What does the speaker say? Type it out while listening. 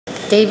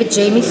David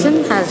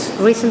Jamieson has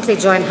recently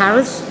joined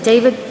Harris.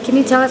 David, can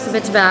you tell us a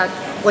bit about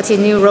what your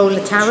new role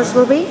at Harris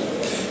will be?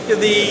 Yeah,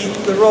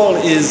 the role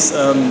is,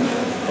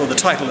 or the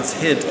title is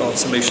Head of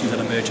Solutions and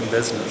Emerging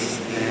Business,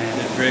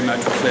 and it very much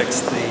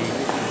reflects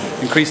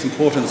the increased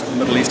importance of the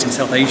Middle East and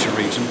South Asia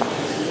region,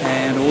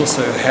 and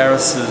also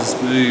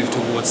Harris's move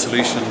towards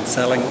solution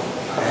selling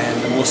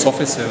and more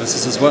software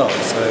services as well.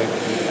 So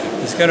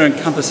it's going to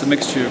encompass a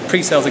mixture of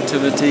pre-sales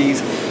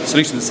activities,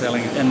 solution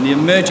selling, and the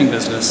emerging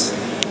business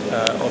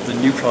of the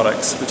new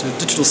products, which are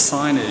digital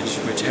signage,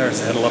 which Harris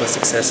has had a lot of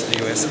success in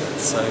the US with.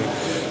 So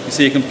you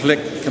see a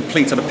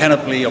complete sort of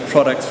panoply of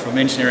products from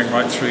engineering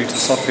right through to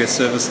software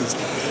services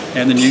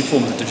and the new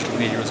forms of digital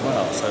media as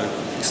well. So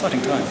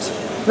exciting times.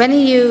 When are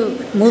you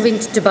moving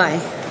to Dubai?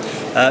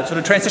 Sort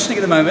of transitioning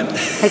at the moment.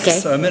 Okay.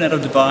 So I'm in and out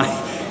of Dubai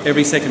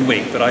every second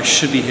week, but I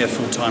should be here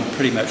full time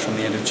pretty much from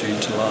the end of June,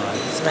 July.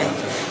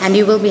 Right. And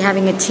you will be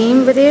having a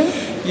team with you?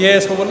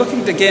 Yes, well, we're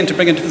looking again to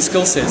bring in different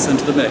skill sets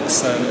into the mix.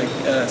 So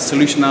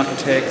solution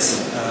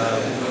architects,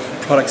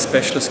 product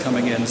specialists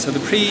coming in. So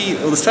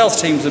the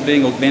sales teams are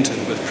being augmented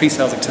with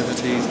pre-sales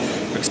activities.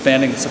 We're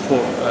expanding the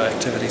support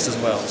activities as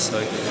well. So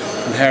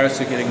from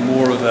Harris, we're getting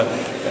more of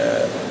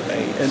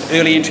an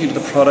early entry into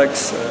the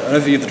products, an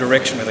overview of the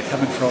direction where they're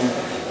coming from.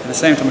 At the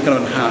same time, we're kind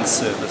of enhanced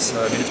service. So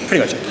I mean, it's pretty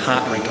much a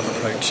partnering type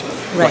approach,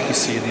 like you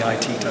see in the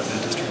IT type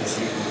industries.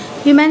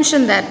 You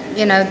mentioned that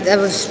there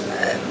was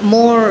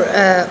more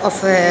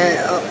of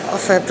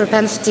a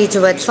propensity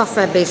towards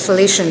software-based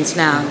solutions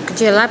now. Could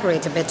you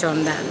elaborate a bit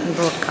on that in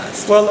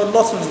broadcast? Well, a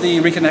lot of the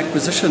recent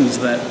acquisitions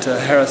that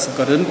Harris have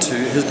got into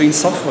has been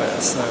software.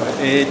 So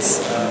it's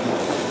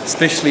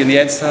especially in the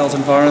ad sales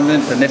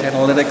environment, the net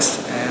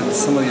analytics, and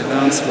some of the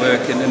advanced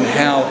work in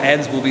how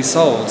ads will be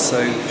sold. So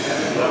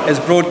as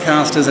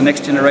broadcasters and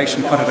next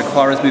generation content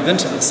acquirers move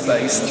into this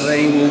space,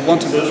 they will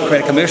want to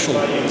create a commercial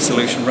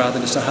solution rather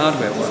than just a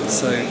hardware one.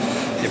 So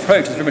the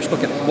approach is very much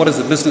look at what is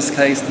the business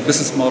case, the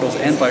business models,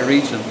 and by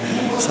region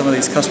some of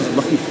these customers are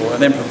looking for,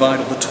 and then provide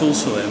all the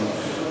tools for them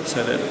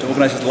so that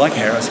organisations like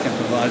Harris can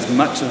provide as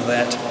much of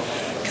that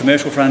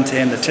commercial front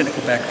end, the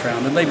technical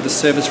background, and maybe the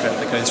service route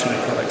that goes through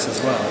the products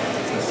as well.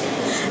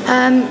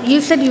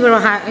 You said you were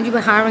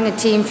hiring a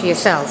team for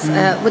yourself.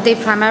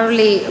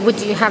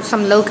 Would you have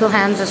some local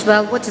hands as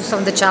well? What are some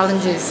of the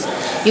challenges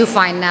you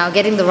find now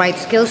getting the right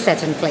skill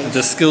set in place?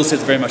 The skill set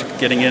is very much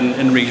getting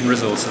in region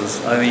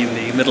resources. I mean,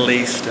 the Middle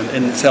East and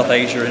in South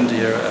Asia,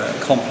 India, are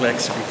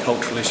complex, different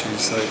cultural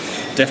issues. So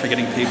definitely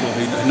getting people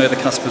who know the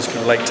customers,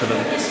 can relate to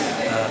them.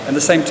 At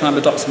the same time,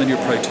 adopt some new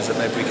approaches that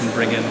maybe we can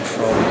bring in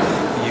from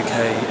the UK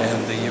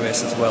and the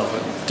US as well.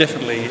 But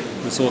definitely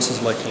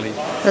resources locally.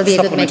 There'll be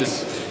a good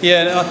mix.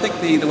 Yeah, and I think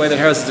the way that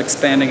Harris is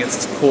expanding its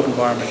support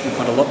environment, we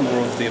find a lot more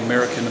of the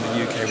American and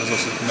the UK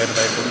resources made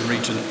available in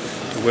region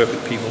to work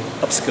with people,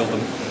 upskill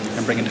them,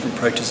 and bring in different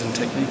approaches and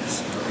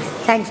techniques.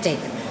 Thanks,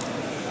 David.